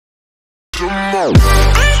Hello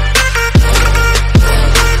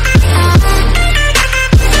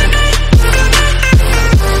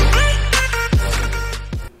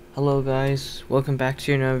guys, welcome back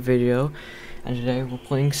to another video, and today we're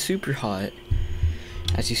playing Super Hot,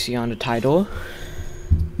 as you see on the title.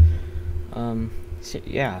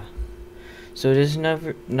 Yeah, so it is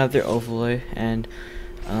another overlay, and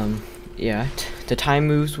yeah, the time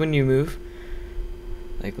moves when you move.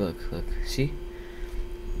 Like look, see?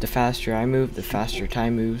 The faster I move, the faster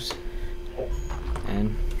time moves.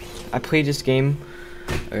 And I played this game,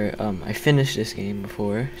 or I finished this game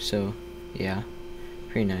before, so yeah.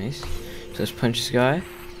 Pretty nice. So let's punch this guy,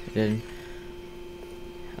 and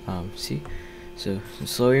then see, so the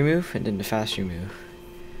slower you move and then the faster you move.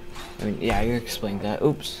 I mean, yeah, you explained that.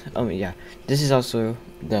 Oops. Yeah, this is also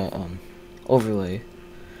the overlay.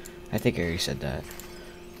 I think I already said that.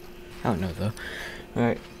 I don't know though. All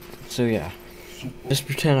right. So yeah, just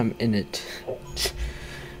pretend I'm in it.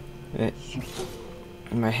 Right.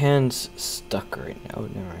 My hand's stuck right now.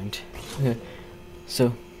 Never mind.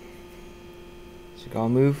 So I'll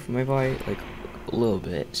move my body like a little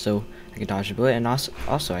bit so I can dodge a bullet, and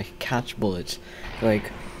also I can catch bullets.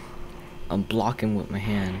 Like I'm blocking with my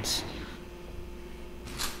hands.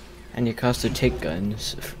 And you can also take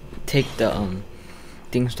guns, take the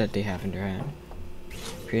things that they have in their hand.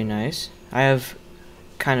 Pretty nice. I have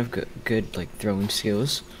kind of good like throwing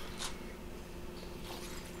skills.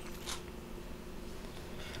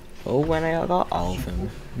 Oh, when I got all of them.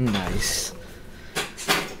 Nice.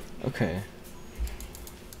 Okay.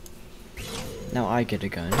 Now I get a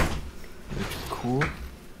gun, which is cool.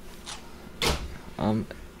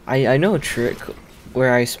 I know a trick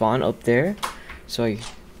where I spawn up there, so I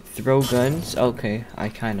throw guns. Okay, I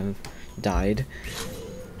kind of died.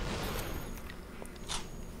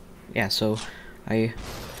 Yeah, so I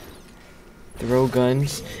throw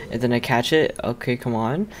guns and then I catch it. Okay, come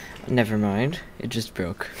on. Never mind, it just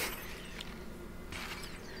broke.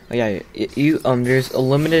 Oh yeah, there's a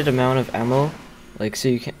limited amount of ammo. Like, so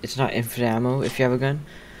you can, it's not infinite ammo if you have a gun,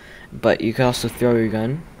 but you can also throw your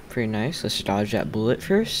gun. Pretty nice. Let's dodge that bullet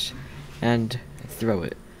first and throw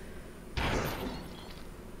it.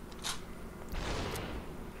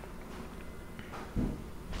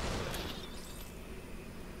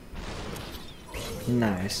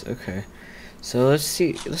 Nice. Okay, so let's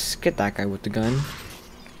get that guy with the gun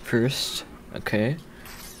first. Okay,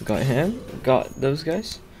 got him, got those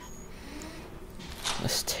guys.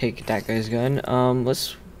 Let's take that guy's gun.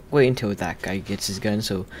 Let's wait until that guy gets his gun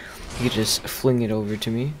so he can just fling it over to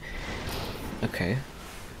me. Okay.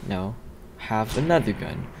 Now, have another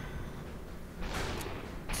gun.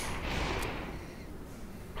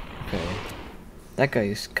 Okay. That guy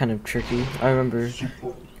is kind of tricky. I remember,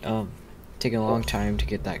 taking a long time to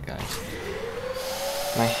get that guy.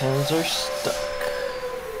 My hands are stuck.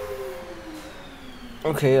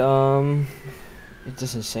 Okay, it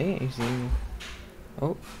doesn't say anything.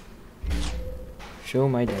 Oh. Show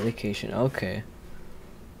my dedication. Okay.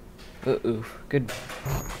 Ooh. Good.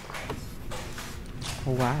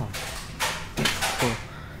 Oh, wow. Cool.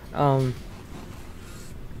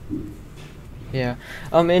 Yeah.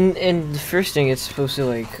 In the first thing, it's supposed to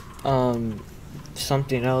like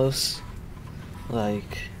something else.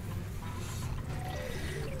 Like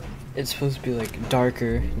it's supposed to be like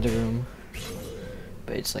darker in the room,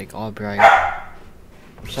 but it's like all bright.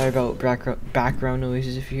 Sorry about background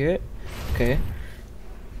noises if you hear it. Okay.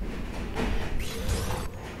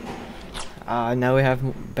 Now we have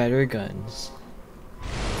better guns.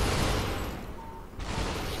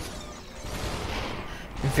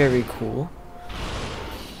 Very cool.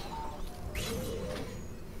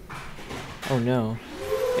 Oh no.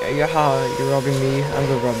 Yeah, you're robbing me. I'm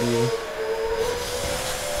gonna rob you.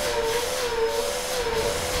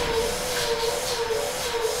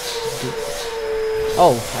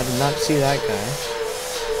 Oh, I did not see that guy.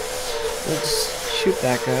 Let's shoot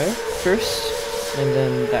that guy first, and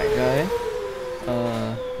then that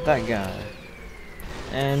guy,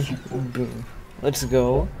 and boom. Let's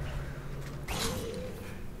go.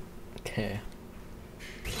 Okay.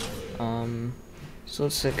 So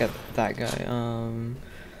let's look at that guy.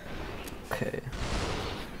 Okay.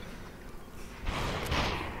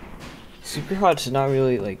 Super Hot's not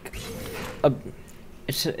really like a.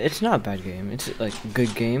 It's not a bad game. It's like a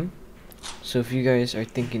good game. So if you guys are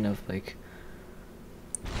thinking of like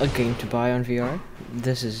a game to buy on VR,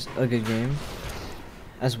 this is a good game.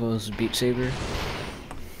 As well as Beat Saber.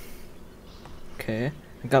 Okay,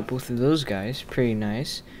 I got both of those guys. Pretty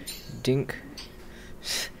nice. Dink.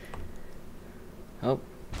 Oh,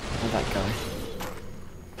 that guy.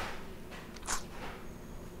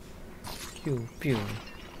 Pew pew.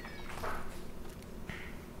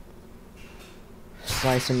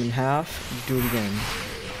 Slice him in half. Do it again.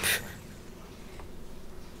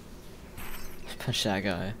 Punch that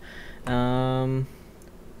guy.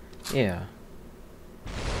 Yeah.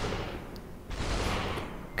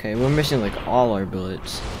 Okay, we're missing like all our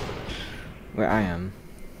bullets. Where I am.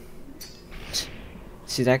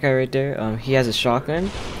 See that guy right there? He has a shotgun.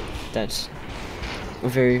 That's a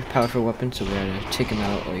very powerful weapon, so we gotta take him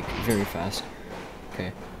out like very fast.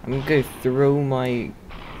 Okay, I'm gonna throw my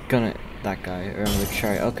gun at that guy, or I'm gonna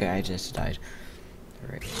try. Okay, I just died.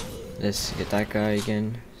 Alright, let's get that guy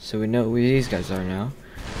again, so we know where these guys are now.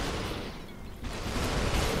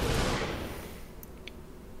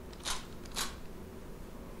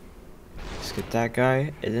 Let's get that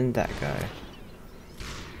guy, and then that guy.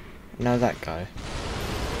 Now that guy.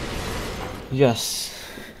 Yes.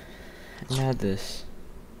 Now this.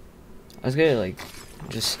 I was gonna like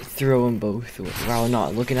just throw them both while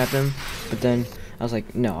not looking at them, but then I was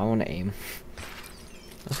like, no, I want to aim.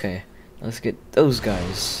 Okay, let's get those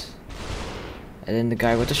guys, and then the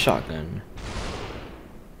guy with the shotgun.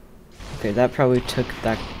 Okay, that probably took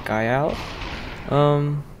that guy out.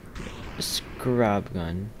 Just grab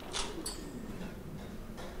gun.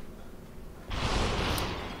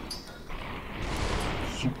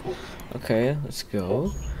 Okay, let's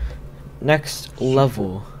go. Next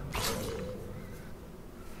level.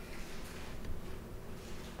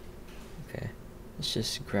 Okay, let's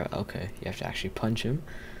just grab. Okay, you have to actually punch him.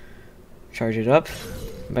 Charge it up.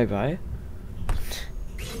 Bye bye.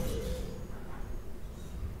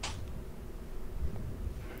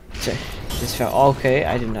 This fell. Okay,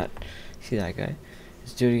 I did not see that guy.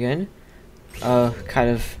 Let's do it again. Kind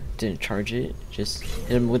of didn't charge it. Just hit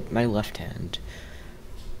him with my left hand.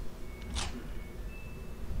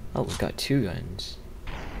 Oh, we got two guns.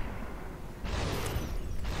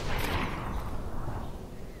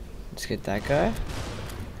 Let's get that guy.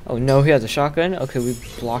 Oh no, he has a shotgun. Okay, we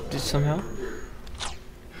blocked it somehow.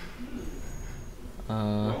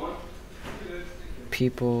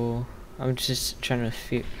 People. I'm just trying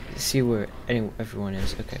to see where everyone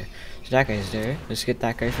is. Okay, so that guy's there. Let's get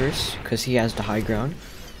that guy first, because he has the high ground.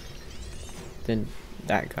 Then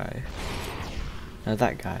that guy. Now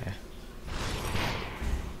that guy.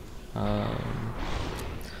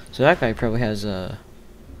 So that guy probably has a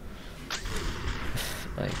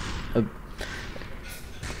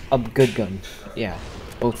good gun. Yeah,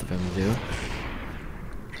 both of them do.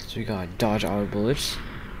 So we gotta dodge our bullets.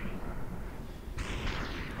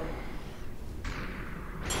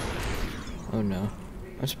 Oh no,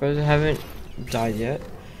 I'm surprised I haven't died yet.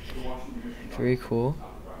 Very cool.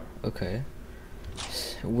 Okay.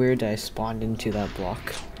 Weird I spawned into that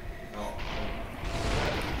block.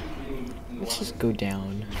 Let's just go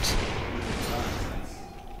down.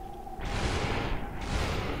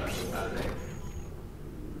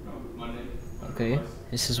 Okay,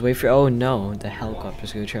 this is wait for. Oh no, the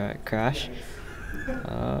helicopter's gonna try to crash.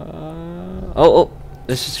 Oh,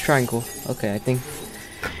 this is a triangle. Okay, I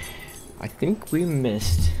think we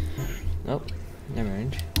missed. Nope, never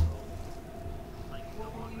mind.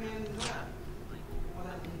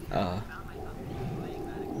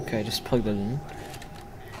 Okay, just plug that in.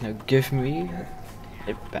 Now give me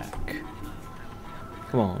it back.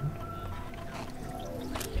 Come on.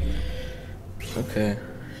 Okay.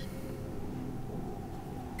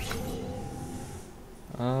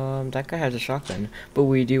 That guy has a shotgun, but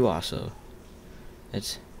we do also.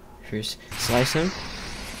 Let's first slice him.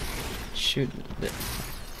 Shoot.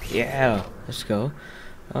 Yeah, let's go.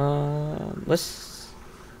 Let's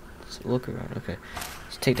look around. Okay,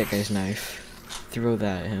 let's take that guy's knife. Throw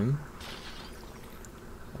that at him.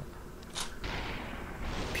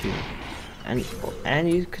 Pew. And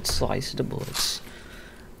you could slice the bullets,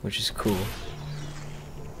 which is cool.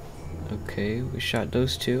 Okay, we shot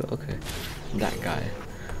those two. Okay, that guy.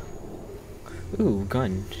 Ooh,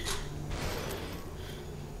 gun.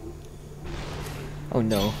 Oh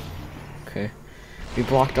no. Okay, we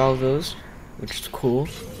blocked all of those, which is cool.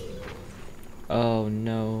 Oh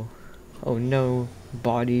no. Oh no.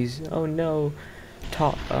 Bodies. Oh no.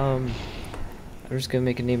 I'm just gonna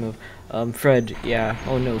make a name of Fred. Yeah.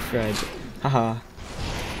 Oh no, Fred. Haha.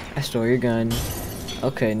 I stole your gun.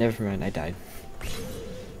 Okay, never mind. I died.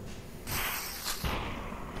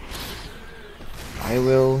 I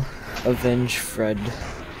will avenge Fred.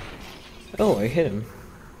 Oh, I hit him.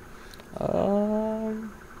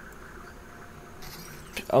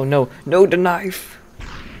 Oh no. No, the knife.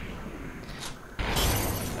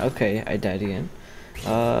 Okay, I died again.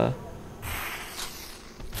 I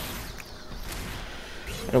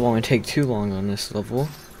don't want to take too long on this level.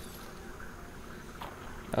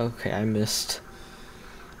 Okay, I missed.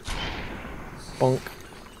 Bonk.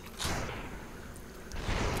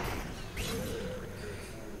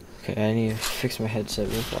 Okay, I need to fix my headset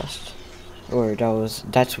real fast. Or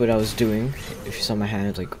that's what I was doing. If you saw my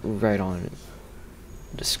hand like right on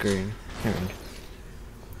the screen. And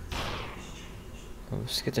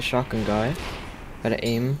let's get the shotgun guy. Gotta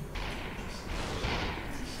aim.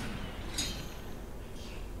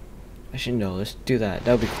 Actually no, let's do that.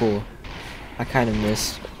 That would be cool. I kinda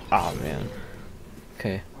missed. Oh man.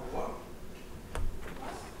 Okay.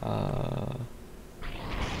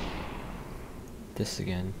 This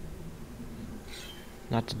again.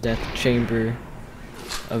 Not the death chamber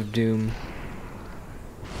of doom.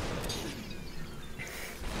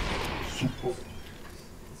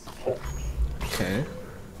 Okay.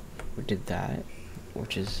 We did that,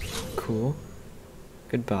 which is cool.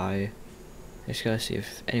 Goodbye. I just gotta see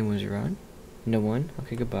if anyone's around. No one?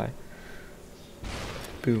 Okay, goodbye.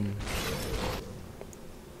 Boom.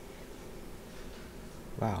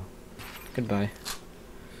 Wow. Goodbye.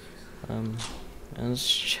 Let's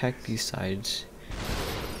check these sides.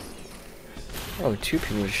 Oh, 2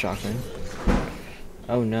 people with a shotgun.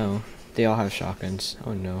 Oh no. They all have shotguns.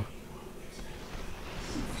 Oh no.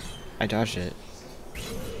 I dodged it.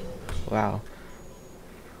 Wow.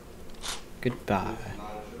 Goodbye.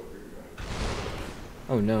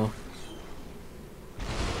 Oh no.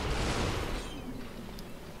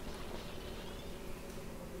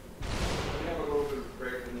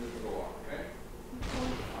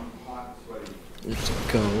 Let's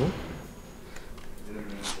go.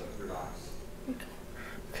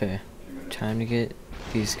 Okay. Time to get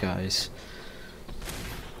these guys.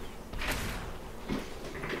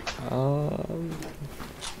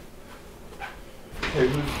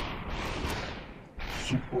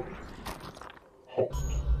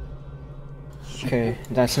 Okay,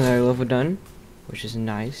 that's another level done, which is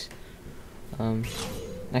nice.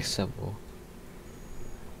 Next level.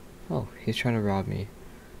 Oh, he's trying to rob me.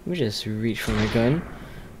 Let me just reach for my gun.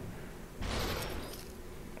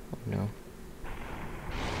 Oh no.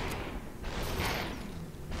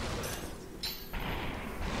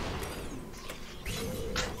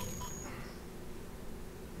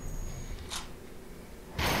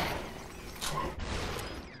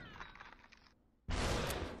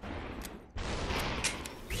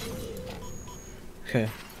 Okay.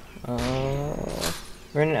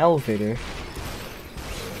 We're in an elevator.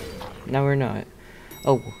 No, we're not.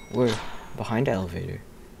 Oh, we're behind the elevator.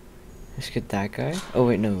 Let's get that guy. Oh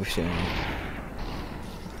wait, no, we're still in it.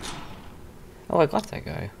 Oh, I got that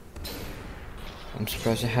guy. I'm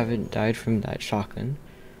surprised I haven't died from that shotgun.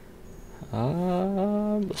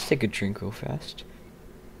 Let's take a drink real fast.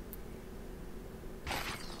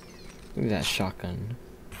 Look at that shotgun.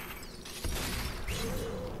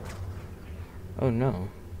 Oh no.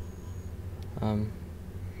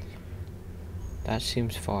 That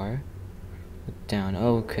seems far. Look down.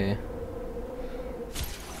 Oh, okay.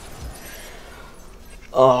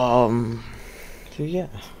 So yeah.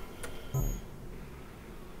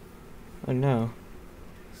 Oh no.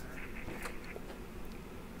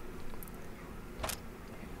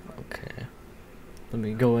 Okay. Let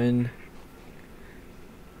me go in.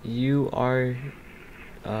 You are,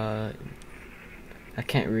 I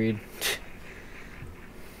can't read.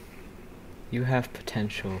 You have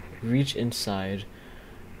potential. Reach inside.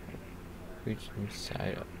 Reach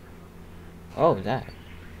inside. Oh, that.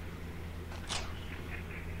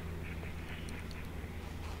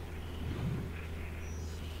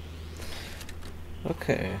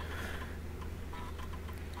 Okay.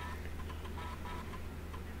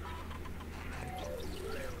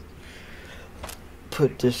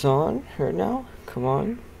 Put this on right now. Come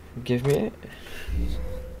on. Give me it.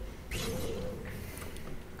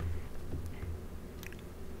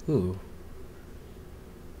 Ooh.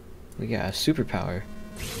 We got a superpower.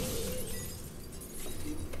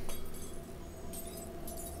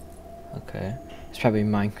 Okay. It's probably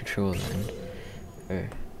mind control then. Or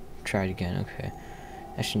try it again, okay.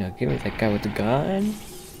 Actually no, give me that guy with the gun.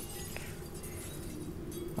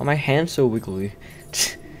 Oh, my hand's so wiggly.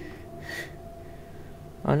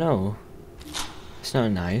 Oh no. It's not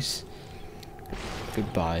nice.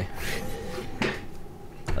 Goodbye.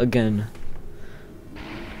 Again.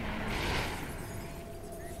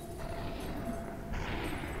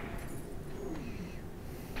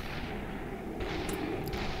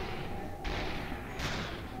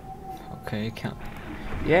 Okay, count.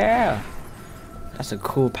 Yeah! That's a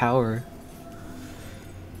cool power.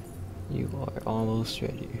 You are almost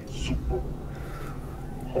ready.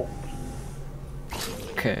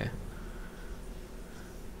 Okay.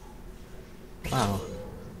 Wow.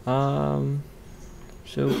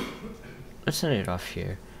 So let's end it off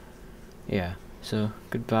here. Yeah. So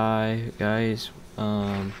goodbye, guys.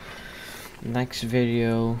 next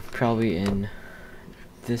video probably in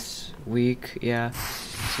this week. Yeah.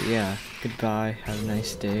 So yeah, goodbye. Have a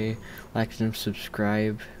nice day. Like and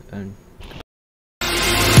subscribe, and